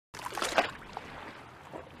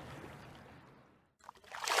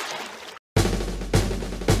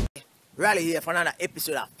Riley here for another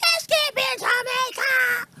episode of Escape in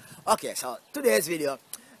Jamaica. Okay, so today's video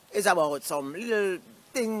is about some little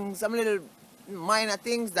things, some little minor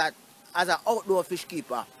things that as an outdoor fish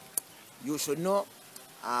keeper you should know,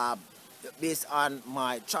 based on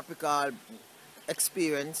my tropical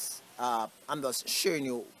experience. I'm just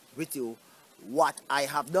sharing with you what I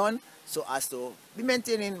have done so as to be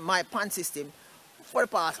maintaining my pond system for the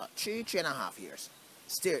past 3.5 years.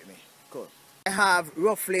 Stay with me. Cool. I have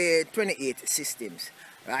roughly 28 systems,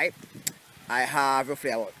 right? I have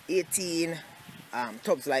roughly about 18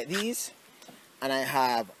 tubs like these, and I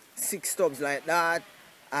have 6 tubs like that,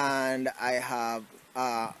 and I have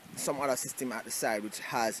some other system at the side which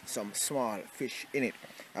has some small fish in it,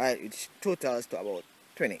 right? Which totals to about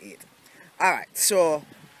 28. Alright, so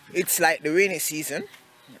it's like the rainy season.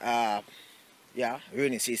 Yeah,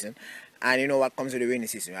 rainy season. And you know what comes with the rainy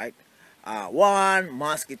season, right? 1,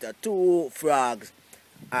 mosquito, 2, frogs,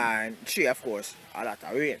 and 3, of course, a lot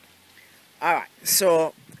of rain. Alright,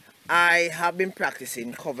 so I have been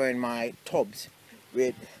practicing covering my tubs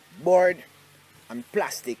with board and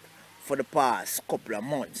plastic for the past couple of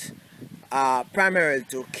months, primarily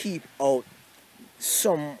to keep out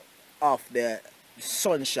some of the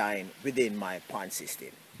sunshine within my pond system,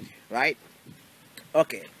 right?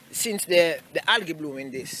 Okay, since the algae bloom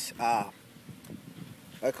in this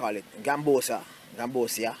I call it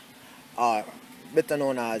gambosia, or better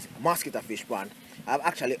known as mosquito fish pond, I've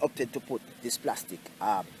actually opted to put this plastic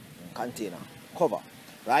container cover,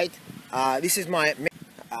 right? This is my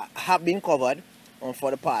have been covered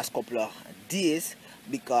for the past couple of days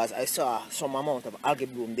because I saw some amount of algae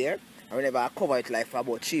bloom there, and whenever I cover it like for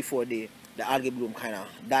about 3-4 days, the algae bloom kind of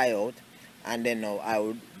die out, and then now I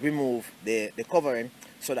would remove the covering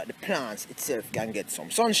so that the plants itself can get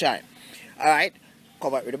some sunshine. Alright,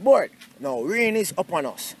 cover it with a board. Now rain is upon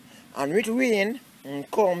us, and with rain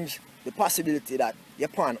comes the possibility that your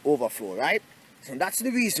pond overflow, right? So that's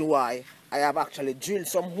the reason why I have actually drilled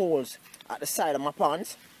some holes at the side of my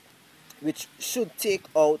ponds, which should take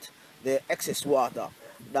out the excess water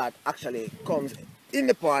that actually comes in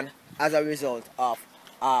the pond as a result of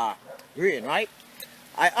rain, right?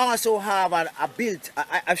 I also have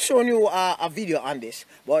I've shown you a video on this,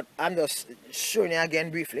 but I'm just showing you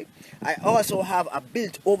again briefly. I also have a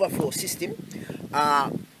built overflow system.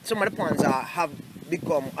 Some of the ponds have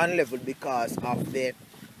become unleveled because of the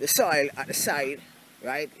soil at the side,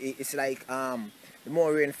 right? It's like the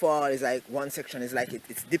more rainfall is like one section is like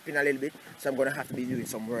it's dipping a little bit, so I'm gonna have to be doing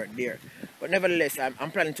some work there. But nevertheless,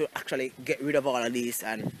 I'm planning to actually get rid of all of these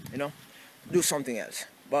and, you know, do something else.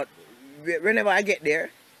 But whenever I get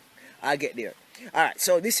there, I'll get there. Alright,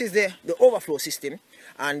 so this is the overflow system,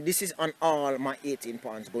 and this is on all my 18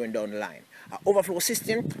 ponds going down the line. An overflow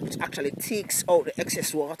system which actually takes out the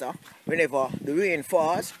excess water whenever the rain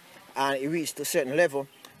falls and it reaches to a certain level.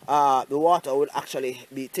 The water would actually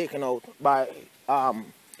be taken out by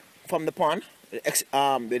from the pond,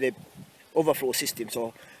 the overflow system.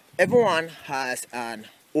 So everyone has an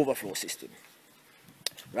overflow system,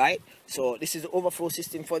 right? So this is the overflow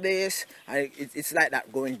system for this, and it's like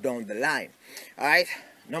that going down the line. All right,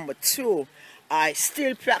 number 2, I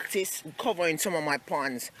still practice covering some of my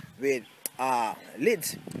ponds with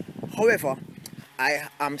lids. However, I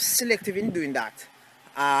am selective in doing that,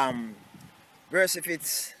 versus if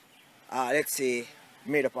it's let's say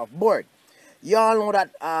made up of board. You all know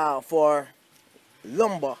that for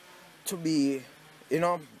lumber to be, you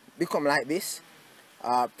know, become like this,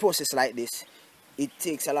 process like this, it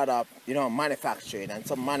takes a lot of, you know, manufacturing, and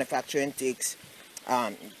some manufacturing takes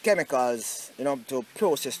chemicals, you know, to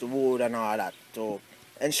process the wood and all that, to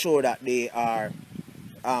ensure that they are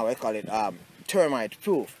termite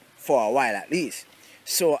proof for a while at least.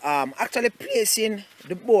 So actually placing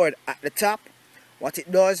the board at the top, what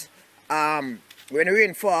it does, when the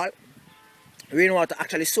rain falls, rainwater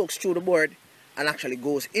actually soaks through the board and actually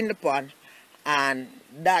goes in the pond, and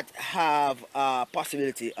that have a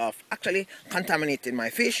possibility of actually contaminating my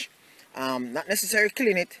fish. Not necessarily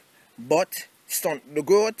killing it, but stunt the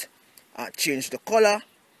growth, change the color,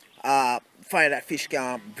 find that fish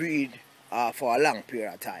can breed for a long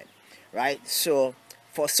period of time, right? So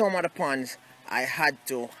for some of the ponds, I had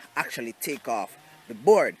to actually take off the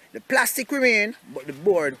board. The plastic remained, but the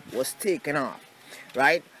board was taken off,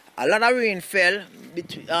 right? A lot of rain fell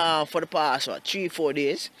for the past 3-4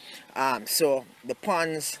 days, so the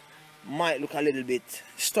ponds might look a little bit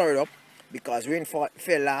stirred up because rain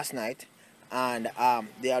fell last night, and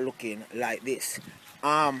they are looking like this.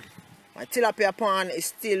 My tilapia pond is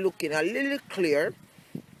still looking a little clear,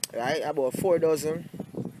 right? About 4 dozen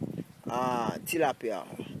tilapia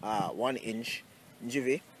 1-inch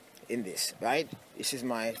juvie in this, right? This is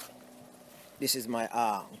my This is my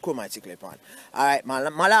chromite cichlid pond. Alright, my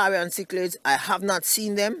Malawian cichlids, I have not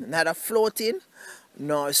seen them, neither floating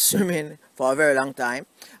nor swimming for a very long time.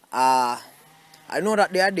 I know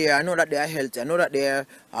that they are there, I know that they are healthy, I know that they are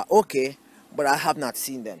okay, but I have not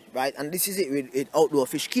seen them, right? And this is it with outdoor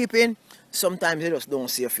fish keeping. Sometimes they just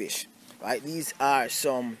don't see a fish, right? These are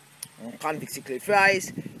some convict cichlid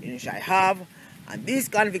fries in which I have, and these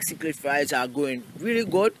convict cichlid fries are going really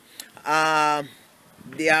good.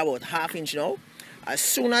 They are about ½ inch now. As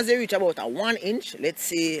soon as they reach about a 1 inch, let's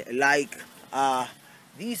say like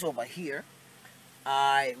these over here,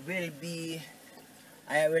 I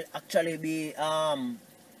will actually be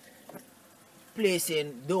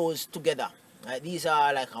placing those together. These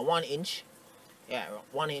are like a 1 inch, yeah,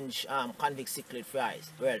 1 inch convict cichlid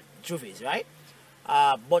fries. Well, truth is, right?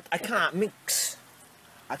 But I can't mix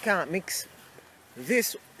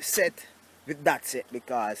this set with that set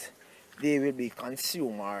because they will be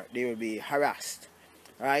consumed or they will be harassed,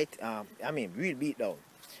 right? I mean, real beat down.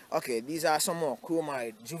 Okay, these are some more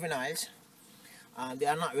chromite juveniles. They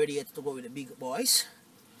are not ready yet to go with the big boys,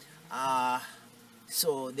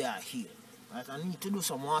 so they are here. Right? I need to do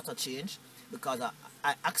some water change because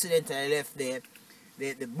I accidentally left the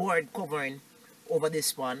board covering over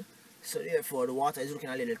this one, so therefore the water is looking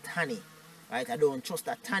a little tanny. Right? I don't trust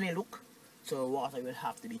that tanny look, so water will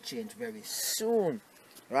have to be changed very soon.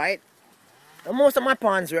 Right? And most of my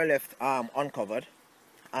ponds were left uncovered.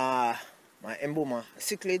 My emboma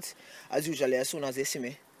cichlids, as usually, as soon as they see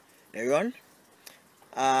me, they run.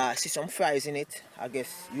 I see some fries in it. I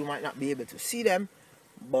guess you might not be able to see them,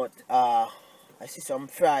 but I see some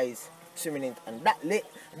fries swimming in it, and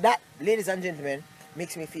that, ladies and gentlemen,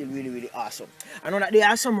 makes me feel really, really awesome. I know that there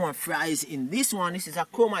are some more fries in this one. This is a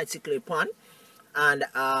chromite cichlid pond, and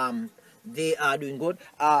they are doing good.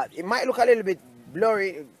 It might look a little bit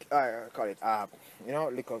blurry, call it you know,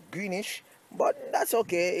 like a greenish, but that's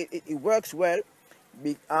okay. It works well.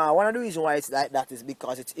 One of the reasons why it's like that is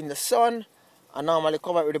because it's in the sun. I normally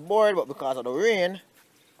cover it with the board, but because of the rain,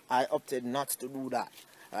 I opted not to do that.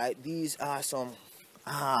 Alright, these are some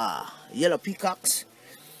yellow peacocks.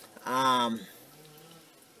 I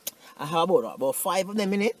have about 5 of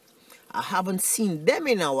them in it. I haven't seen them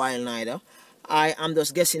in a while neither. I am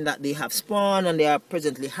just guessing that they have spawned and they are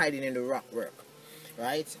presently hiding in the rock work.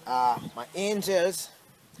 Right? My angels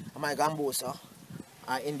and my gambosa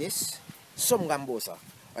are in this. Some gambosa,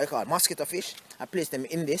 what I call mosquito fish. I placed them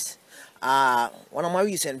in this. One of my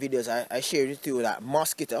recent videos I shared with you that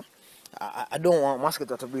mosquito. I don't want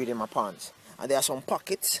mosquito to breed in my ponds. And there are some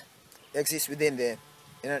pockets that exist within this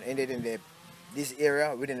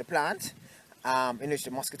area within the plant, in which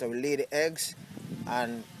the mosquito will lay the eggs,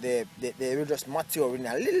 and they will just mature in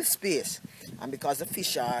a little space. And because the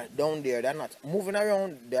fish are down there, they're not moving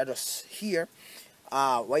around, they're just here.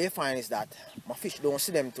 What you find is that my fish don't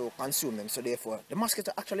see them to consume them, so therefore the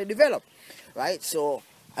mosquito actually develop, right? So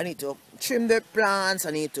I need to trim the plants,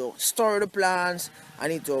 I need to store the plants, I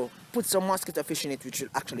need to put some mosquito fish in it which will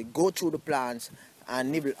actually go through the plants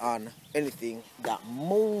and nibble on anything that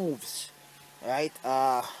moves, right?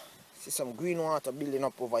 See some green water building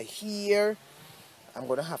up over here. I'm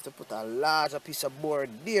gonna have to put a larger piece of board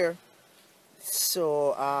there.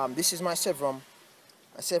 So this is my sevrum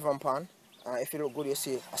pond. If you look good, you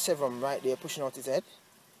see a sevrum right there pushing out his head.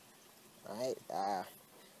 Alright,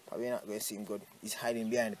 probably not going to see him good. He's hiding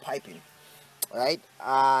behind the piping. Alright,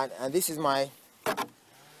 and this is my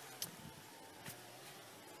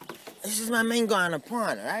main Ghana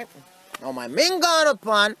pond, right? Now my main Ghana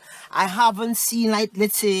pond, I haven't seen, like,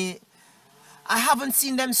 let's say, I haven't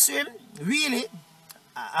seen them swim really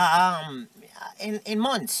in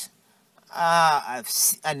months. I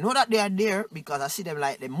know that they are there because I see them,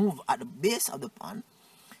 like, they move at the base of the pond,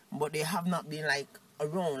 but they have not been like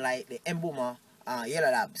around like the emboma yellow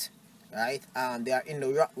labs, right? They are in the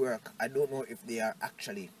rock work. I don't know if they are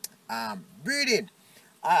actually breeding.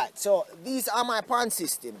 Alright, so these are my pond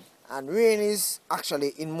system, and rain is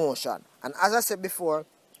actually in motion. And as I said before,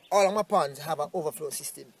 all of my ponds have an overflow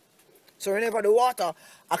system. So whenever the water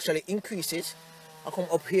actually increases, I come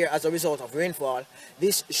up here as a result of rainfall,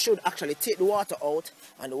 this should actually take the water out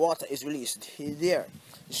and the water is released there.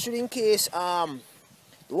 Should in case the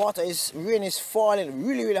rain is falling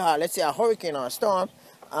really, really hard, let's say a hurricane or a storm,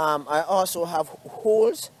 I also have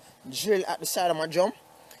holes drilled at the side of my drum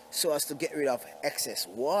so as to get rid of excess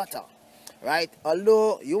water, right?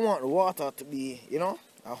 Although you want the water to be, you know,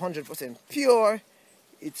 100% pure,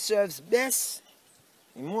 it serves best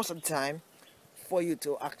in most of the time for you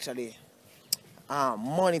to actually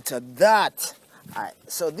monitor that. Alright,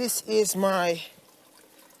 so this is my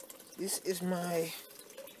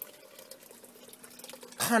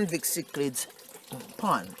convict cichlids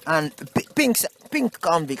pond, and pink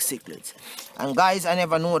convict cichlids. And guys, I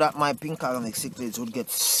never know that my pink convict cichlids would get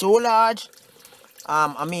so large.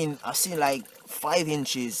 I mean, I see like 5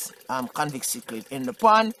 inches convict cichlid in the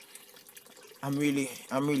pond. I'm really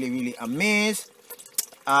amazed.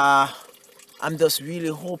 I'm just really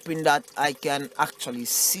hoping that I can actually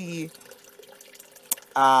see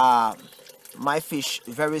my fish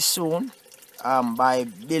very soon, by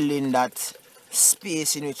building that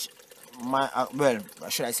space in which my well,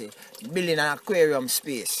 should I say, building an aquarium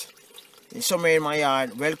space somewhere in my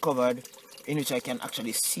yard, well covered, in which I can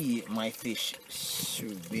actually see my fish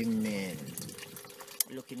swimming.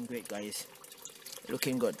 Looking great, guys,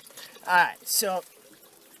 looking good. Alright, so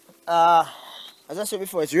as I said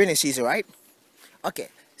before, it's rainy season, right? Okay,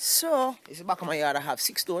 so it's the back of my yard. I have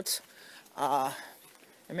 6 totes.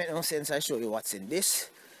 It makes no sense I show you what's in this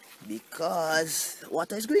because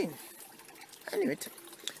water is green. Anyway,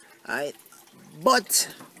 alright, but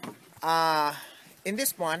in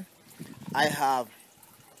this pond I have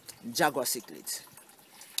jaguar cichlids.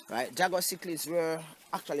 Right, jaguar cichlids were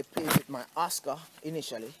actually placed with my Oscar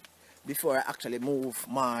initially before I actually move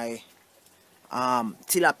my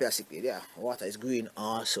tilapia cichlid. Yeah, water is green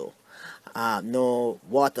also. No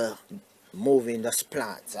water moving, just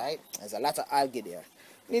plants, right? There's a lot of algae there.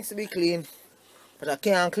 Needs to be clean, but I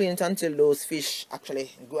can't clean it until those fish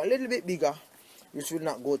actually go a little bit bigger, which will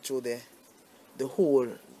not go through the hole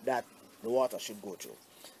that the water should go through.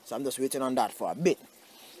 So I'm just waiting on that for a bit.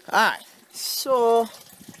 Alright, so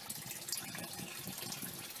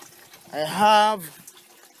I have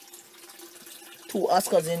 2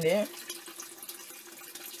 Oscars in there,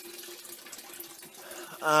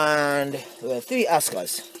 and well, 3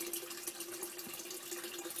 Oscars.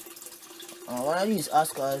 One of these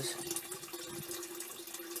Oscars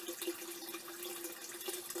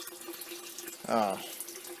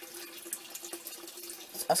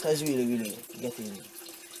this Oscar is really getting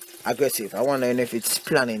aggressive. I wonder if it's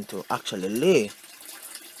planning to actually lay.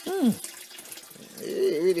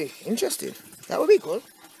 Really interesting. That would be cool.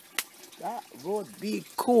 That would be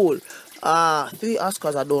cool. 3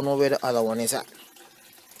 Oscars. I don't know where the other one is at.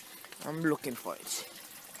 I'm looking for it.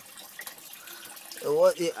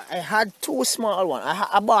 I had 2 small ones.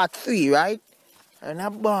 I bought 3, right? And I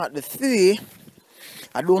bought the 3.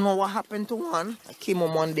 I don't know what happened to one. I came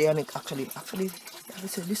home one day and it actually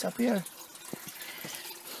disappeared.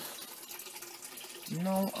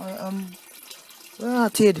 Now I am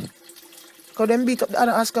rotted. Could them beat up the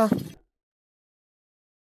other Oscar?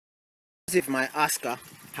 As if my Oscar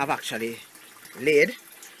have actually laid.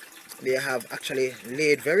 They have actually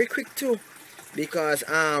laid very quick too, because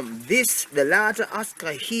the larger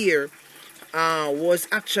Oscar here was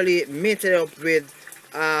actually mated up with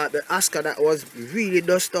the Oscar that was really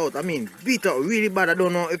dust out. I mean, beat up really bad. I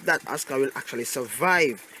don't know if that Oscar will actually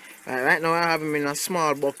survive. Right now I have him in a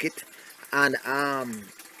small bucket, and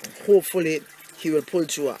hopefully he will pull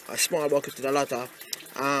through a small bucket with a lot of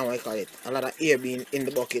what I call it, a lot of air being in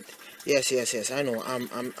the bucket. Yes, I know.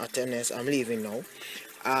 I'm at tennis. I'm leaving now.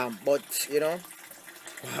 But you know,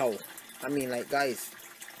 wow. I mean, like, guys,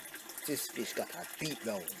 this fish got a beat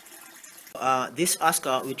down. This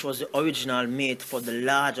Oscar, which was the original mate for the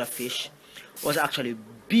larger fish, was actually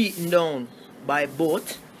beaten down by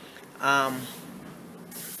boat. I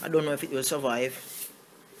don't know if it will survive.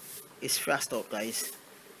 It's frost out, guys.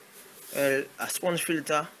 Well, a sponge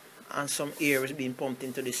filter and some air is being pumped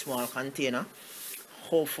into this small container.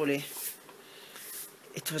 Hopefully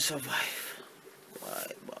it will survive.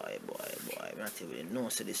 Boy, I'm not even know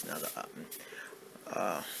so this not gonna happen.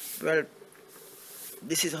 Well,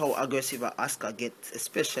 this is how aggressive an Oscar gets,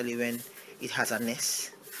 especially when it has a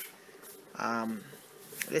nest.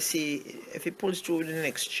 Let's see if it pulls through in the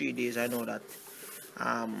next 3 days. I know that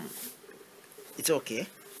it's okay.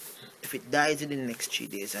 If it dies in the next 3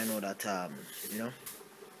 days, I know that you know,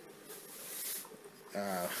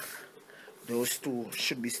 those 2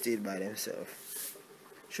 should be stayed by themselves.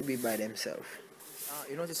 Should be by themselves.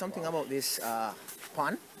 You notice something about this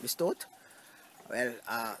pond, this tote? Well,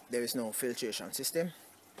 there is no filtration system.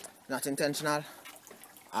 Not intentional.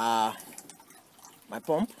 My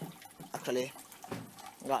pump actually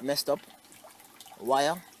got messed up.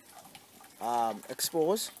 Wire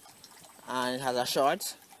exposed, and it has a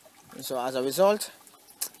short. And so as a result,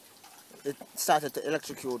 it started to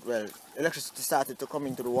electrocute. Well, electricity started to come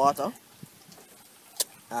into the water,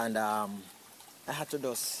 and I had to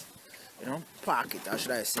just, you know, park it, or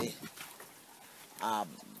should I say,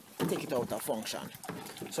 take it out of function.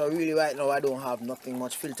 So really right now I don't have nothing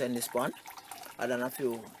much filter in this pond other than a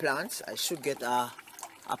few plants. I should get a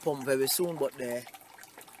pump very soon, but the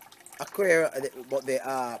aquarium, but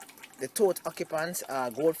the tote occupants are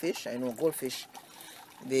goldfish. I know goldfish,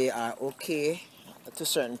 they are okay to a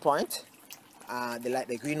certain point. They like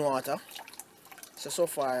the green water. So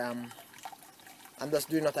far I'm just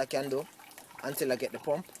doing what I can do until I get the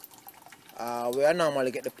pump. Where I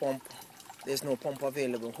normally get the pump, there's no pump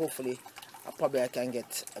available. Hopefully I can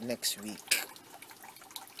get next week.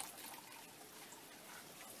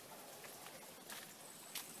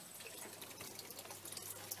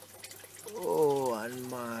 Oh, and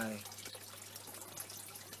my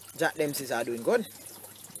Jack Dempsey's are doing good.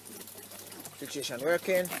 Filtration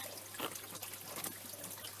working.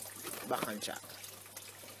 Back on track.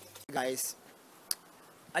 Guys,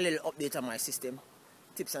 a little update on my system.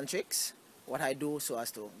 Tips and tricks. What I do so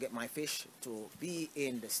as to get my fish to be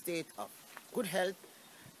in the state of good health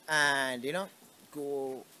and, you know,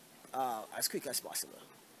 go as quick as possible.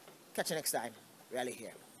 Catch you next time. Really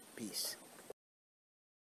here. Peace.